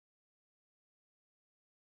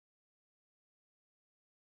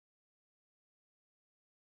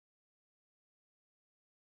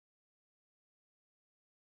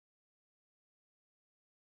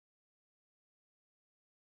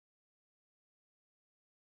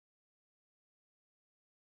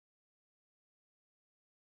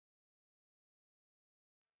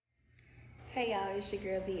Hey y'all, it's your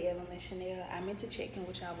girl the Evelyn Chanel. I meant to check in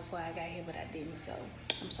with y'all before I got here, but I didn't, so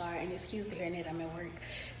I'm sorry. And excuse the hairnet, I'm at work.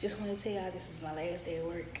 Just want to tell y'all this is my last day of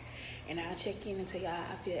work, and I'll check in and tell y'all how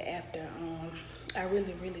I feel after. I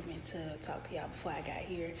really meant to talk to y'all before I got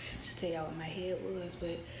here, just tell y'all what my head was,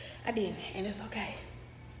 but I didn't, and it's okay.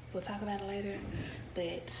 We'll talk about it later,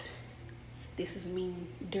 but this is me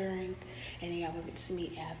during, and then y'all will get to see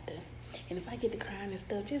me after. And if I get to crying and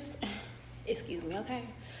stuff, just excuse me, okay?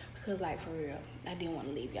 Because, like, for real, I didn't want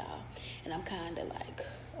to leave y'all. And I'm kind of, like,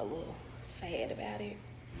 a little sad about it.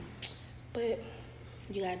 But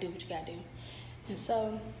you got to do what you got to do. And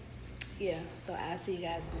so, yeah. So, I'll see you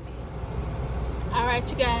guys in a minute. All right,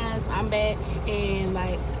 you guys. I'm back. And,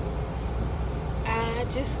 like, I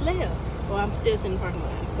just left. Well, I'm still in the parking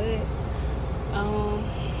lot. But,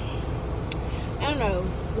 I don't know.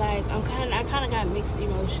 Like, I kind of got mixed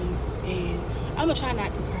emotions. And I'm going to try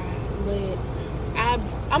not to cry. But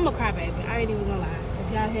I'm a crybaby. I ain't even gonna lie.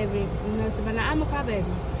 If y'all haven't noticed by now, I'm a crybaby.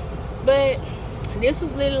 But this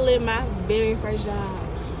was literally my very first job.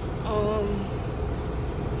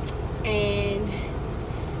 And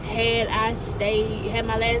had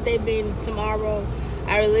my last day been tomorrow,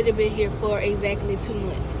 I would literally been here for exactly 2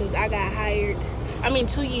 months. Because I got hired,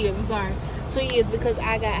 2 years, I'm sorry. 2 years because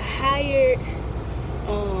I got hired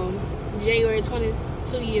January 20th,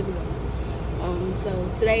 2 years ago. And so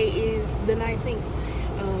today is the 19th.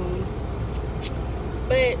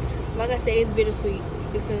 But like I said, it's bittersweet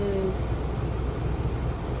because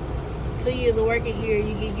 2 years of working here,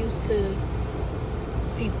 you get used to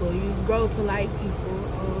people. You grow to like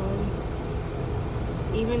people.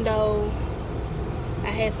 Even though I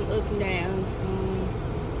had some ups and downs,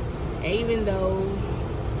 and even though,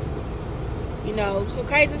 you know, some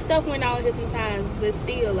crazy stuff went on here sometimes, but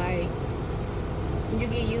still, like, you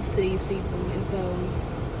get used to these people. And so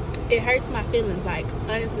it hurts my feelings. Like,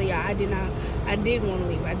 honestly, y'all, I did want to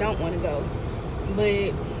leave. I don't want to go.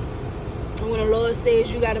 But when the Lord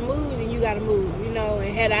says you got to move, then you got to move, you know.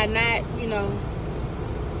 And had I not, you know,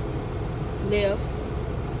 left,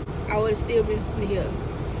 I would have still been sitting here,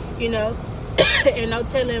 you know. And no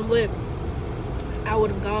telling what I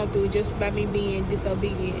would have gone through just by me being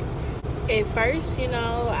disobedient. At first, you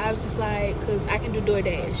know, I was just like, because I can do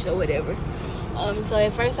DoorDash or whatever. So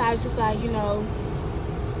at first I was just like, you know,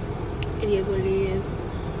 it is what it is.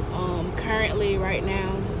 Currently, right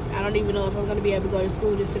now, I don't even know if I'm going to be able to go to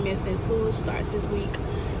school this semester. And school starts this week.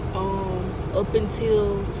 Up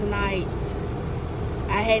until tonight,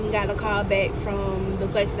 I hadn't got a call back from the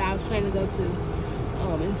place that I was planning to go to.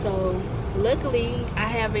 And so, luckily, I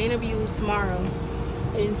have an interview tomorrow.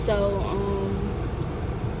 And so,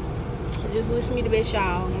 just wish me the best,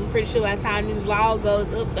 y'all. I'm pretty sure by the time this vlog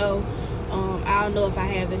goes up, though, I don't know if I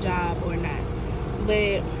have the job or not.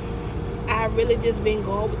 But I really just been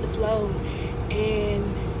going with the flow. And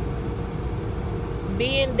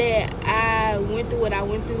being that I went through what I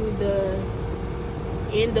went through the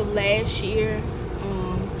end of last year,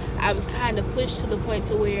 I was kind of pushed to the point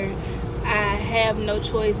to where I have no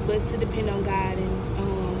choice but to depend on God. And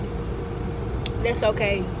that's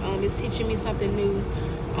okay. It's teaching me something new.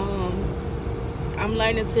 I'm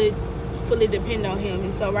learning to fully depend on Him.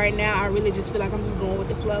 And so right now I really just feel like I'm just going with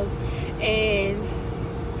the flow. And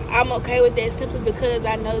I'm okay with that simply because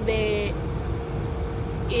I know that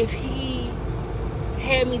if He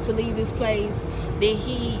had me to leave this place, then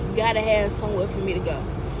He gotta have somewhere for me to go.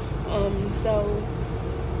 So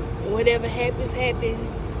whatever happens,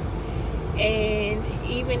 happens. And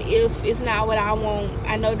even if it's not what I want,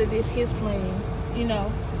 I know that it's His plan, you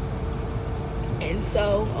know. And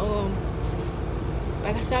so,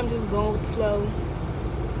 like I said, I'm just going with the flow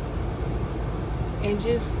and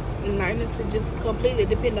just learning to just completely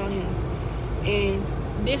depend on Him. And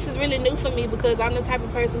this is really new for me because I'm the type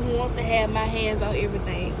of person who wants to have my hands on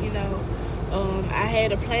everything, you know. I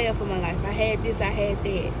had a plan for my life. I had this, I had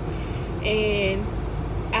that. And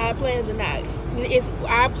our plans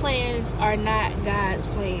are not God's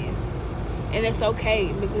plans. And that's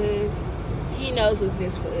okay because He knows what's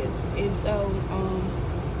best for us. And so,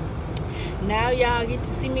 now y'all get to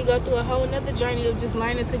see me go through a whole nother journey of just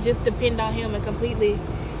learning to just depend on Him and completely,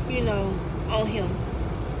 you know, on Him.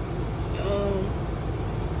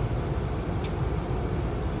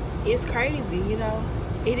 It's crazy, you know.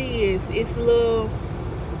 It is. It's a little,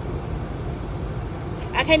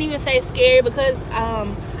 I can't even say scary because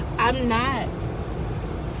I'm not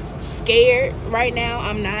scared right now.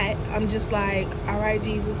 I'm not. I'm just like, all right,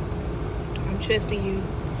 Jesus, I'm trusting you.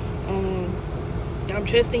 I'm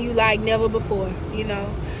trusting you like never before, you know.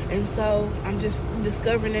 And so I'm just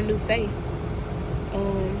discovering a new faith.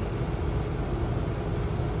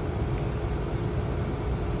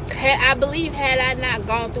 I believe had I not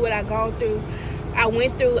gone through what I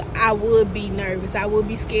went through, I would be nervous. I would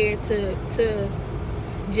be scared to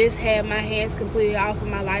just have my hands completely off of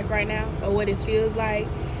my life right now, or what it feels like.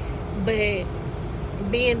 But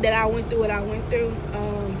being that I went through what I went through,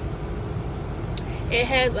 it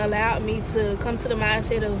has allowed me to come to the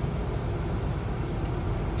mindset of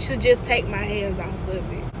to just take my hands off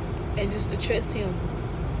of it and just to trust him.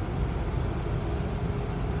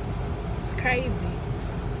 It's crazy.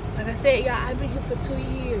 Like I said, y'all, I've been here for 2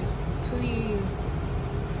 years. 2 years.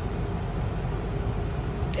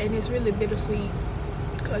 And it's really bittersweet,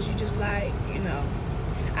 because you just like, you know,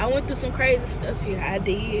 I went through some crazy stuff here. I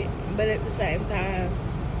did. But at the same time,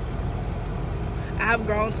 I've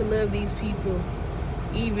grown to love these people,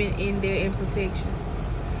 even in their imperfections,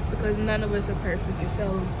 because none of us are perfect. And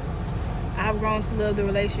so I've grown to love the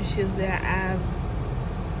relationships that I've,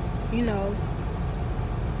 you know,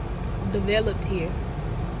 developed here.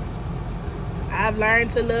 I've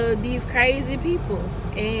learned to love these crazy people,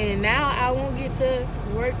 and now I won't get to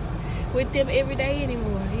work with them every day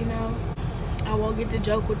anymore, you know. I won't get to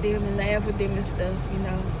joke with them and laugh with them and stuff, you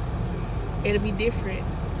know. It'll be different.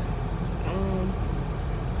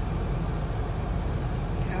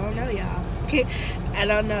 I don't know, y'all. I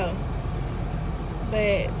don't know.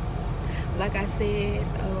 But like I said,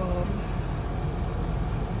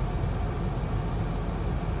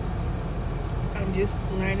 I'm just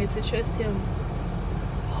learning to trust him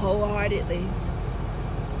wholeheartedly,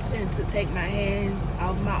 and to take my hands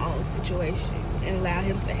off my own situation and allow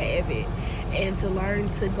him to have it, and to learn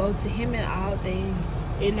to go to him in all things,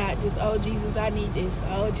 and not just, oh Jesus, I need this,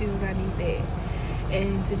 oh Jesus, I need that,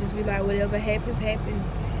 and to just be like, whatever happens,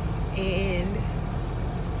 happens, and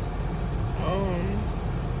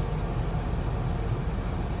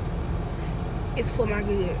it's for my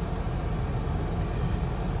good,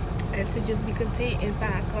 and to just be content and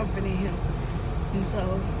find comfort in him. And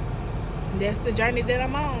so that's the journey that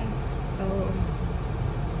I'm on.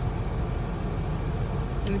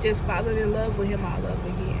 And just falling in love with him all over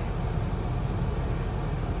again.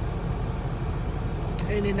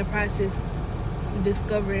 And in the process,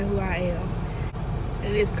 discovering who I am.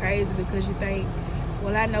 And it's crazy, because you think,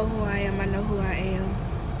 well, I know who I am, I know who I am.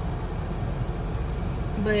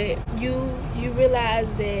 But you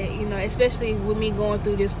realize that, you know, especially with me going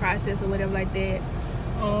through this process or whatever like that,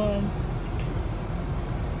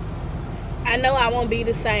 I know I won't be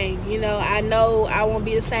the same. You know, I know I won't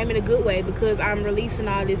be the same in a good way, because I'm releasing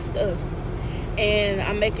all this stuff. And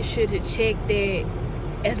I'm making sure to check that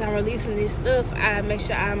as I'm releasing this stuff, I make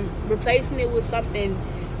sure I'm replacing it with something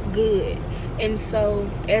good. And so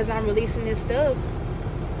as I'm releasing this stuff,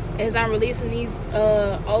 as I'm releasing these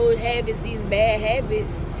old habits, these bad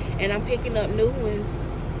habits, and I'm picking up new ones,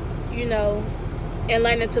 you know, and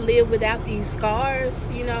learning to live without these scars,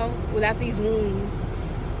 you know, without these wounds,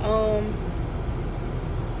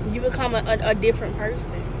 you become a different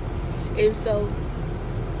person. And so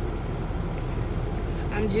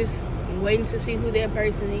I'm just waiting to see who that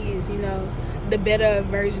person is, you know, the better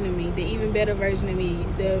version of me, the even better version of me,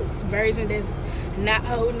 the version that's not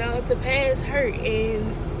holding on to past hurt,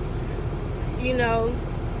 and, you know,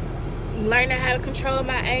 learning how to control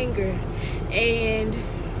my anger, and,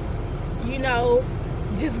 you know,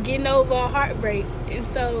 just getting over a heartbreak. And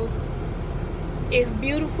so it's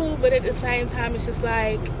beautiful, but at the same time, it's just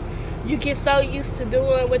like you get so used to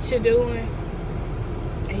doing what you're doing,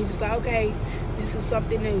 and you're just like, okay, this is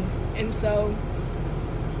something new. And so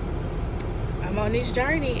I'm on this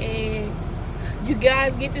journey, and you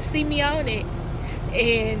guys get to see me on it,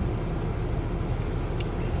 and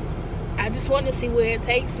I just want to see where it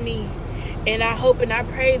takes me. And I hope and I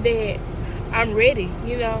pray that I'm ready,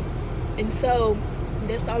 you know. And so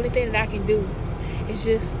that's the only thing that I can do, is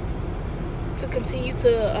just to continue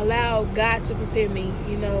to allow God to prepare me,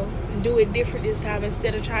 you know, and do it different this time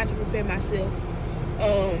instead of trying to prepare myself.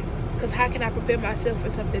 Because how can I prepare myself for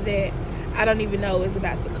something that I don't even know is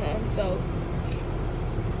about to come? So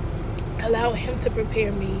allow him to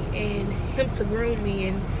prepare me, and him to groom me,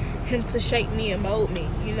 and him to shape me and mold me,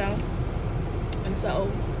 you know. And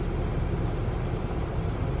so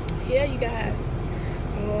yeah, you guys,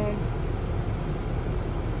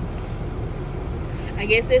 I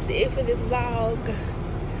guess that's it for this vlog.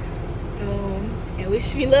 And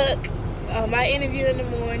wish me luck on my interview in the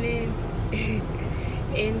morning.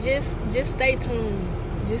 And just stay tuned.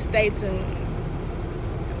 Just stay tuned.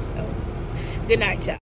 So good night, y'all.